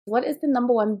What is the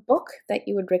number one book that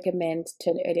you would recommend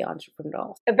to an early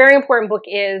entrepreneur? A very important book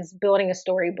is Building a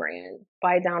Story Brand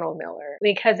by Donald Miller,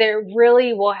 because it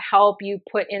really will help you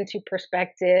put into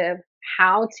perspective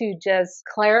how to just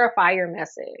clarify your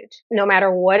message. No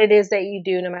matter what it is that you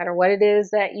do, no matter what it is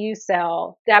that you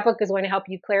sell, that book is going to help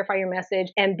you clarify your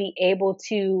message and be able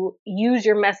to use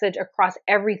your message across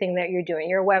everything that you're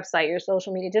doing, your website, your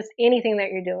social media, just anything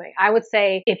that you're doing. I would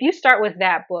say if you start with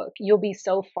that book, you'll be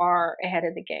so far ahead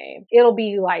of the game. It'll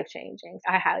be life changing.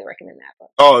 I highly recommend that book.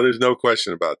 Oh, there's no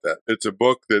question about that. It's a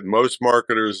book that most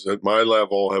marketers at my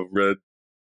level have read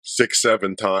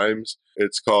 6-7 times.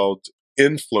 It's called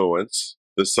Influence,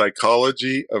 The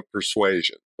Psychology of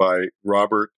Persuasion by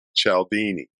Robert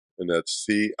Cialdini. And that's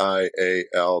Cialdini.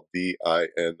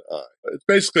 It's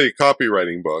basically a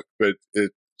copywriting book, but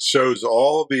it shows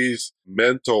all these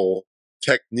mental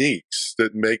techniques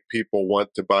that make people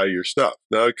want to buy your stuff.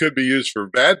 Now, it could be used for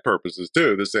bad purposes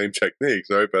too, the same techniques,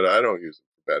 right? But I don't use it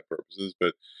for bad purposes.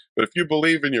 But if you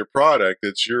believe in your product,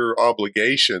 it's your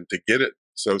obligation to get it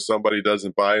so somebody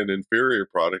doesn't buy an inferior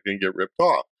product and get ripped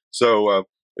off. So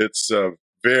it's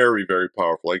very, very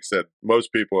powerful. Like I said,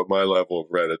 most people at my level have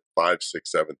read it 5,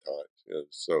 6, 7 times.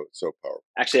 So powerful.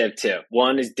 Actually, I have two.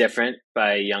 One is Different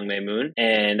by Youngmei Moon.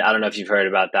 And I don't know if you've heard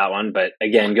about that one, but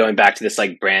again, going back to this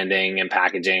like branding and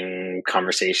packaging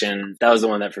conversation, that was the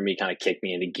one that for me kind of kicked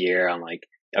me into gear on like,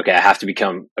 okay, I have to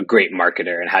become a great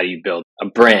marketer. And how do you build a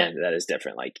brand that is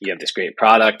different? Like you have this great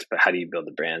product, but how do you build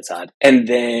the brand side? And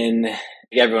then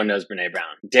everyone knows Brene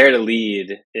Brown. Dare to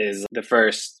Lead is the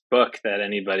first book that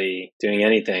anybody doing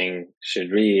anything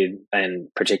should read, and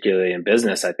particularly in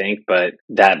business, I think. But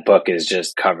that book is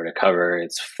just cover to cover.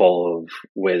 It's full of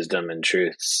wisdom and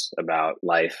truths about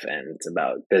life, and it's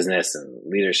about business and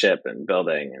leadership and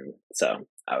building. And so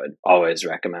I would always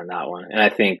recommend that one. And I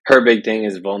think her big thing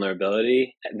is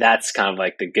vulnerability. That's kind of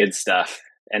like the good stuff.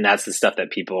 And that's the stuff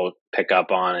that people pick up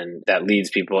on and that leads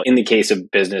people, in the case of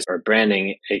business or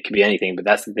branding, it could be anything, but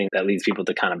that's the thing that leads people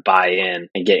to kind of buy in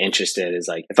and get interested is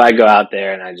like, if I go out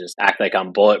there and I just act like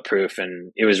I'm bulletproof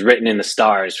and it was written in the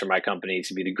stars for my company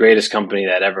to be the greatest company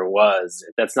that ever was,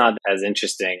 that's not as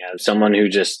interesting as someone who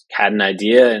just had an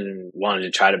idea and wanted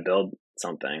to try to build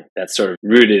something that's sort of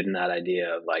rooted in that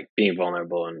idea of like being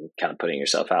vulnerable and kind of putting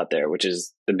yourself out there, which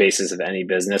is the basis of any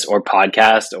business or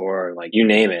podcast or like you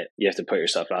name it. You have to put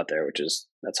yourself out there,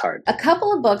 that's hard. A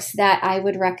couple of books that I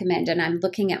would recommend, and I'm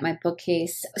looking at my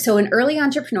bookcase. So an early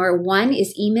entrepreneur, one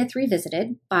is E-Myth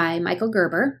Revisited by Michael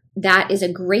Gerber. That is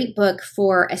a great book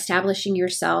for establishing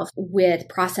yourself with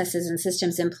processes and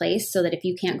systems in place so that if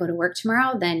you can't go to work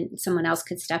tomorrow, then someone else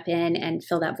could step in and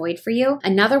fill that void for you.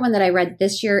 Another one that I read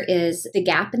this year is The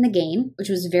Gap and the Gain, which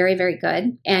was very, very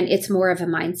good. And it's more of a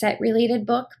mindset related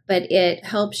book, but it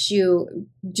helps you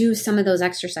do some of those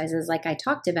exercises like I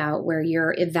talked about where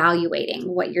you're evaluating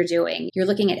what you're doing. You're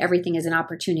looking at everything as an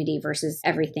opportunity versus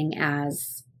everything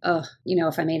as, oh,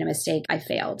 if I made a mistake, I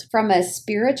failed. From a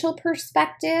spiritual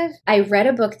perspective, I read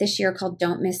a book this year called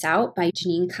Don't Miss Out by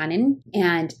Janine Cunnin,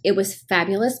 and it was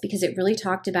fabulous because it really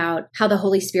talked about how the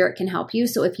Holy Spirit can help you.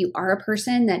 So if you are a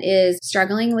person that is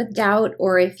struggling with doubt,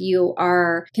 or if you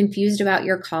are confused about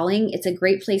your calling, it's a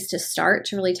great place to start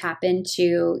to really tap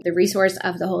into the resource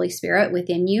of the Holy Spirit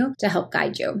within you to help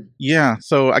guide you. Yeah.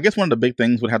 So I guess one of the big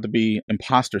things would have to be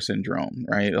imposter syndrome,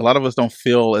 right? A lot of us don't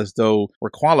feel as though we're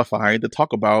qualified to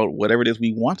talk about whatever it is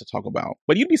we want to talk about.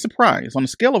 But you'd be surprised on a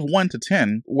scale of 1 to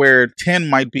 10, where 10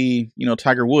 might be,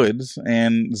 Tiger Woods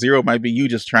and 0 might be you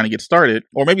just trying to get started,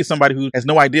 or maybe somebody who has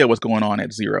no idea what's going on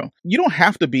at 0. You don't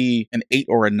have to be an 8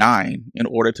 or a 9 in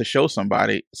order to show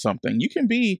somebody something. You can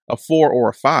be a 4 or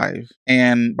a 5.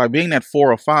 And by being that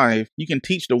 4 or 5, you can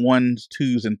teach the 1s,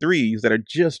 2s, and 3s that are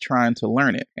just trying to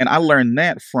learn it. And I learned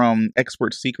that from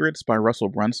Expert Secrets by Russell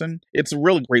Brunson. It's a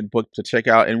really great book to check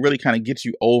out and really kind of get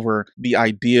you over the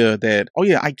idea that, oh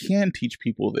yeah, I can teach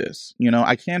people this.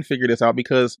 I can figure this out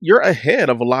because you're ahead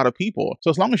of a lot of people.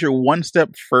 So as long as you're one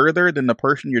step further than the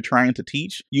person you're trying to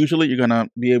teach, usually you're going to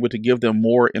be able to give them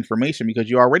more information because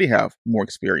you already have more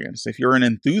experience. If you're an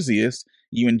enthusiast,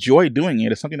 you enjoy doing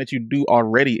it, it's something that you do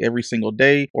already every single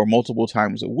day or multiple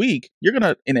times a week, you're going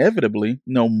to inevitably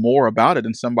know more about it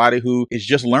than somebody who is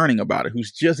just learning about it,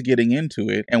 who's just getting into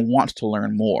it and wants to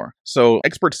learn more. So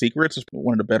Expert Secrets is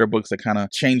one of the better books that kind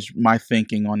of changed my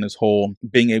thinking on this whole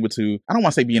being able to, I don't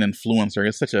want to say be an influencer,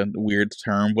 it's such a weird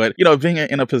term, but being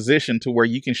in a position to where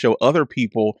you can show other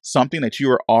people something that you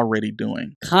are already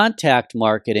doing. Contact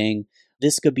marketing,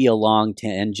 this could be a long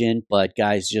tangent, but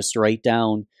guys, just write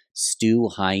down Stu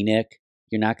Heineck.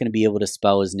 You're not going to be able to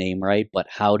spell his name right, but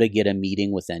How to Get a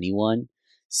Meeting with Anyone.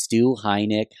 Stu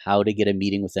Heineck, How to Get a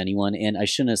Meeting with Anyone. And I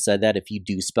shouldn't have said that. If you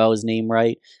do spell his name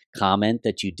right, comment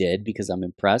that you did, because I'm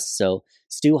impressed. So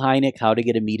Stu Heineck, How to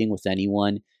Get a Meeting with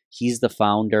Anyone. He's the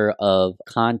founder of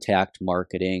Contact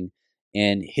Marketing,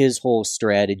 and his whole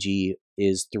strategy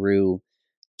is through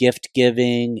gift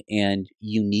giving and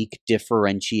unique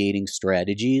differentiating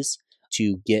strategies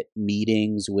to get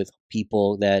meetings with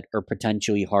people that are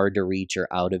potentially hard to reach or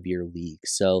out of your league.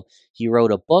 So he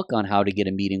wrote a book on how to get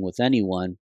a meeting with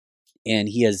anyone, and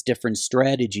he has different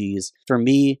strategies. For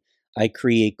me, I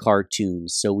create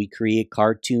cartoons. So we create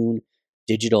cartoon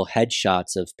digital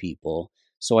headshots of people.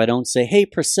 So I don't say, hey,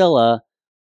 Priscilla,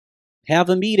 have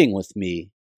a meeting with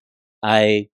me.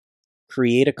 I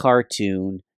create a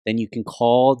cartoon. Then you can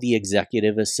call the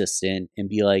executive assistant and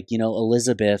be like,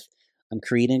 Elizabeth, I'm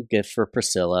creating a gift for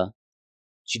Priscilla.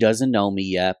 She doesn't know me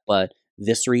yet, but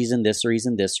this reason,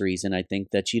 I think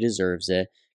that she deserves it.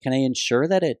 Can I ensure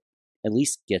that it at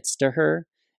least gets to her?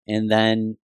 And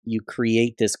then you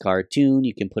create this cartoon.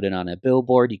 You can put it on a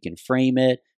billboard. You can frame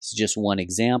it. This is just one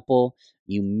example.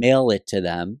 You mail it to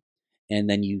them, and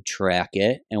then you track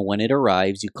it. And when it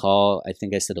arrives, you call, I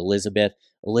think I said Elizabeth,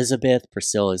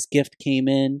 Priscilla's gift came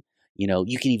in.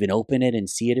 You can even open it and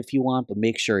see it if you want, but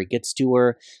make sure it gets to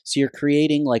her. So you're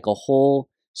creating like a whole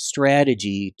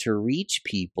strategy to reach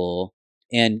people.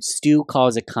 And Stu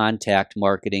calls it contact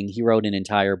marketing. He wrote an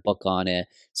entire book on it,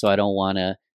 so I don't want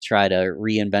to try to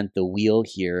reinvent the wheel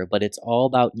here, but it's all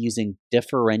about using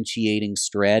differentiating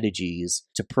strategies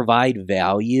to provide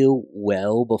value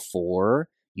well before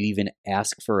you even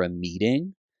ask for a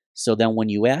meeting. So then when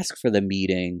you ask for the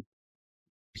meeting,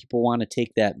 people want to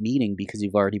take that meeting because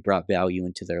you've already brought value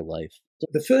into their life.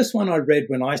 The first one I read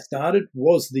when I started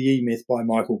was The E-Myth by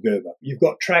Michael Gerber. You've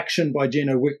got Traction by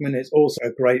Gino Wickman. It's also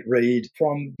a great read.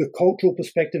 From the cultural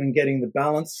perspective and getting the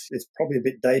balance, it's probably a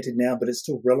bit dated now, but it's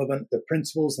still relevant. The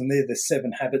Principles, and they're the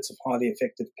 7 Habits of Highly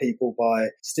Effective People by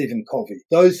Stephen Covey.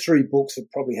 Those 3 books have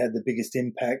probably had the biggest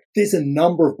impact. There's a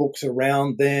number of books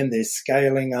around them. There's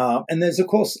Scaling Up. And there's, of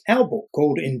course, our book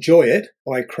called Enjoy It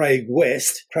by Craig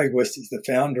West. Craig West is the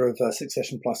founder of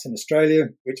Succession Plus in Australia,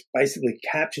 which basically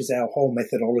captures our whole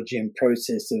methodology and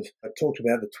process of, I talked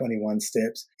about the 21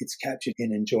 steps. It's captured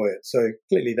in Enjoy It. So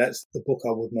clearly that's the book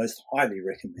I would most highly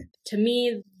recommend. To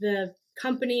me, the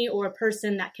company or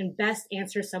person that can best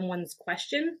answer someone's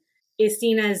question is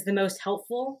seen as the most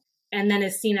helpful, and then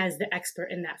is seen as the expert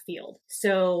in that field.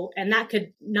 So, and that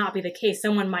could not be the case.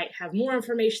 Someone might have more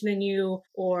information than you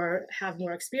or have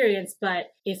more experience, but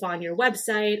if on your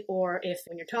website, or if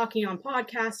when you're talking on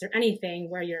podcasts or anything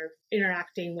where you're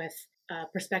interacting with a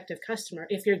prospective customer,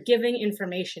 if you're giving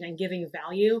information and giving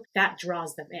value, that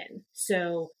draws them in.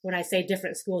 So when I say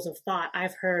different schools of thought,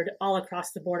 I've heard all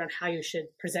across the board on how you should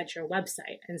present your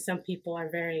website. And some people are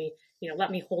very, let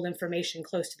me hold information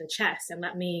close to the chest and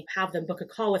let me have them book a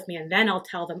call with me, and then I'll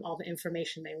tell them all the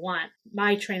information they want.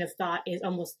 My train of thought is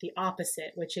almost the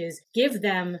opposite, which is give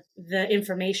them the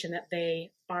information that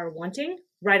they are wanting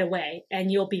right away,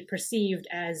 and you'll be perceived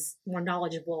as more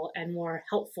knowledgeable and more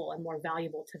helpful and more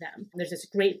valuable to them. There's this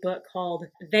great book called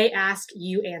They Ask,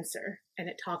 You Answer, and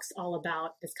it talks all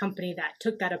about this company that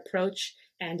took that approach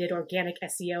and did organic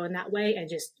SEO in that way and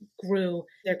just grew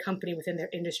their company within their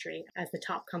industry as the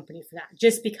top company for that,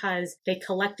 just because they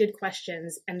collected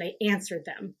questions and they answered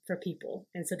them for people,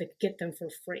 and so they could get them for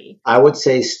free. I would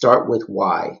say Start With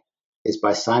Why is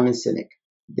by Simon Sinek.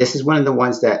 This is one of the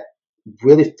ones that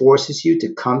really forces you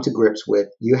to come to grips with,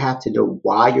 you have to know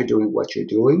why you're doing what you're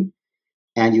doing.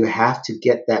 And you have to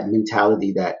get that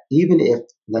mentality that even if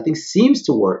nothing seems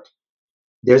to work,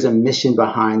 there's a mission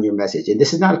behind your message. And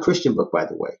this is not a Christian book, by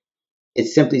the way.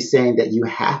 It's simply saying that you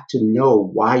have to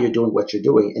know why you're doing what you're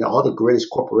doing. And all the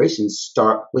greatest corporations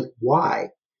start with why.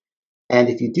 And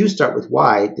if you do start with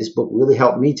why, this book really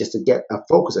helped me just to get a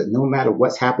focus that no matter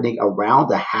what's happening around,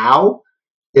 the how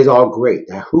is all great.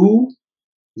 The who,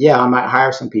 yeah, I might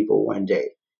hire some people one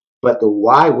day, but the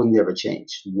why will never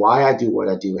change. Why I do what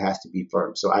I do has to be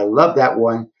firm. So I love that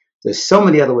one. There's so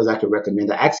many other ones I could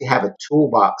recommend. I actually have a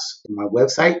toolbox in my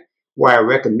website where I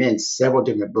recommend several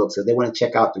different books. If they want to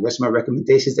check out the rest of my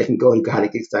recommendations, they can go to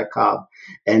godofgeeks.com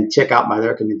and check out my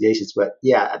recommendations. But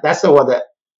yeah, that's the one that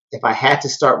if I had to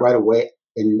start right away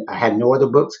and I had no other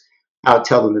books, I would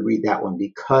tell them to read that one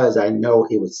because I know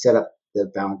it would set up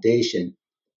the foundation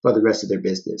for the rest of their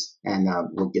business and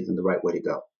will give them the right way to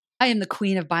go. I am the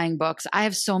queen of buying books. I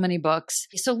have so many books.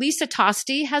 So Lisa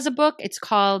Tosti has a book. It's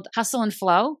called Hustle and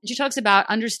Flow. She talks about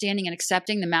understanding and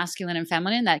accepting the masculine and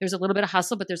feminine, that there's a little bit of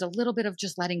hustle, but there's a little bit of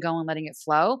just letting go and letting it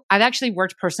flow. I've actually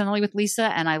worked personally with Lisa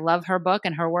and I love her book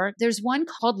and her work. There's one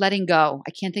called Letting Go.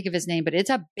 I can't think of his name, but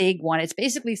it's a big one. It's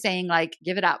basically saying like,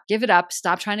 give it up,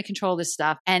 stop trying to control this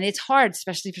stuff. And it's hard,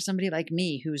 especially for somebody like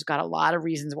me, who's got a lot of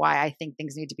reasons why I think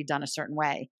things need to be done a certain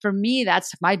way. For me,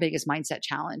 that's my biggest mindset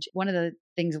challenge. One of the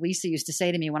things Lisa used to say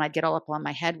to me when I'd get all up on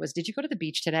my head was, did you go to the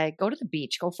beach today? Go to the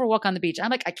beach. Go for a walk on the beach. I'm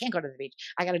like, I can't go to the beach.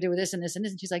 I got to do this and this and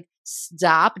this. And she's like,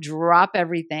 stop, drop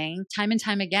everything. Time and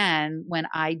time again, when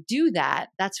I do that,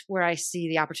 that's where I see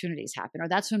the opportunities happen, or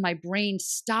that's when my brain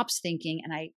stops thinking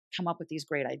and I come up with these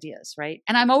great ideas, right?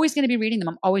 And I'm always going to be reading them.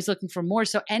 I'm always looking for more.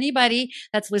 So anybody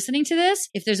that's listening to this,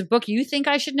 if there's a book you think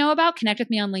I should know about, connect with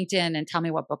me on LinkedIn and tell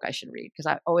me what book I should read, because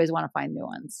I always want to find new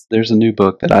ones. There's a new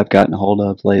book that I've gotten a hold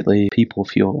of lately, People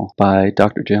Fuel by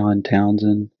Dr. John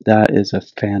Townsend. That is a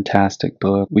fantastic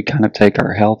book. We kind of take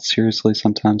our health seriously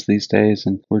sometimes these days,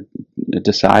 and we're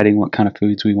deciding what kind of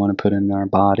foods we want to put in our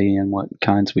body and what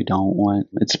kinds we don't want.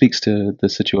 It speaks to the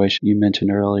situation you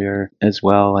mentioned earlier as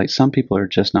well. Like, some people are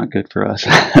just not good for us.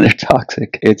 They're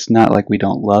toxic. It's not like we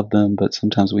don't love them, but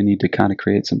sometimes we need to kind of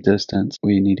create some distance.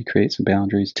 We need to create some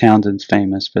boundaries. Townsend's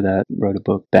famous for that. Wrote a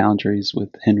book, Boundaries, with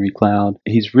Henry Cloud.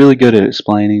 He's really good at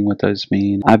explaining what those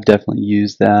mean. I've definitely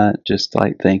used that, just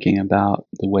like thinking about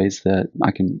the ways that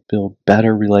I can build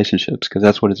better relationships, because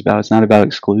that's what it's about. It's not about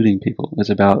excluding people. It's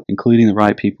about including the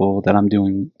right people that I'm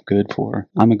doing good for.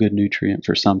 I'm a good nutrient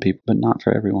for some people, but not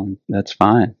for everyone. That's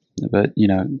fine. But,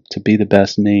 to be the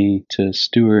best me, to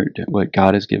steward what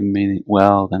God has given me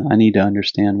well, then I need to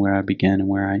understand where I begin and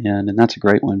where I end. And that's a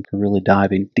great one for really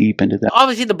diving deep into that.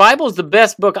 Obviously, the Bible is the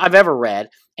best book I've ever read.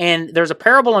 And there's a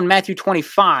parable in Matthew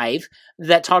 25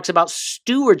 that talks about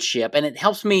stewardship, and it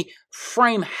helps me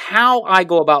frame how I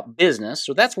go about business.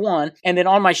 So that's one. And then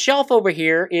on my shelf over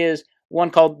here is one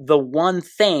called The One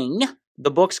Thing.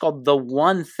 The book's called The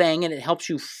One Thing, and it helps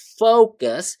you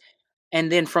focus. And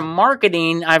then from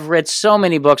marketing, I've read so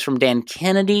many books from Dan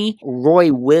Kennedy,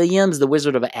 Roy Williams, The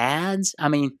Wizard of Ads. I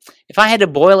mean, if I had to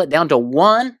boil it down to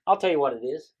one, I'll tell you what it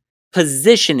is.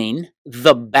 Positioning: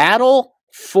 The Battle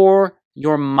for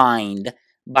Your Mind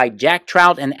by Jack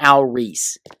Trout and Al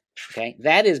Ries. Okay,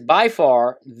 that is by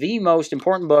far the most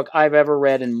important book I've ever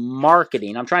read in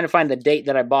marketing. I'm trying to find the date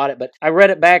that I bought it, but I read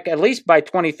it back at least by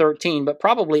 2013, but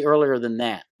probably earlier than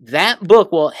that. That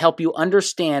book will help you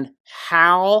understand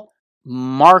how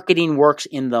marketing works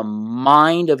in the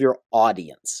mind of your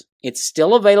audience. It's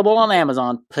still available on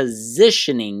Amazon.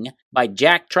 Positioning by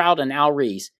Jack Trout and Al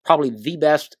Ries. Probably the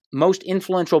best, most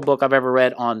influential book I've ever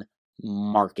read on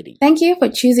marketing. Thank you for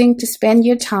choosing to spend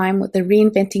your time with the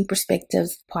Reinventing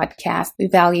Perspectives podcast. We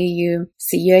value you.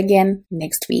 See you again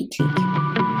next week.